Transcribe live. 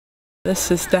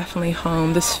This is definitely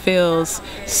home. This feels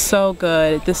so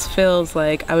good. This feels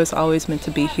like I was always meant to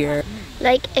be here.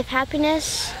 Like if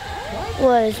happiness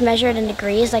was measured in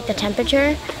degrees, like the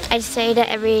temperature, I'd say that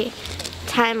every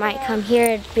time I come here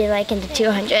it'd be like in the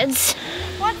 200s.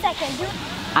 1 second.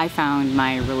 I found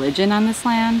my religion on this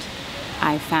land.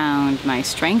 I found my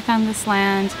strength on this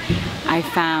land. I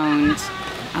found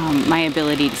my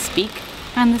ability to speak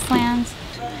on this land.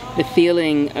 The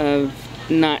feeling of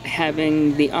not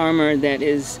having the armor that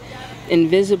is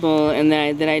invisible and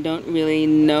that I don't really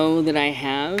know that I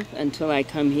have until I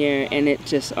come here, and it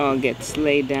just all gets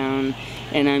laid down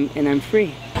and I'm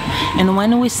free. And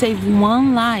when we save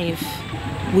one life,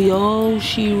 we all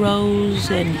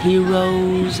sheroes and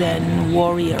heroes and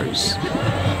warriors.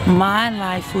 My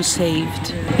life was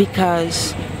saved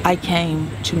because I came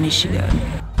to Michigan.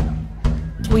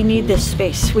 We need this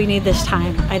space. We need this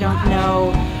time. I don't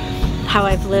know how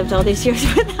I've lived all these years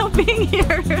without being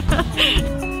here.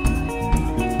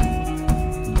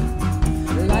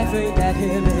 Life ain't that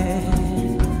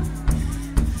heavy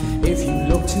if you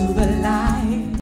look to the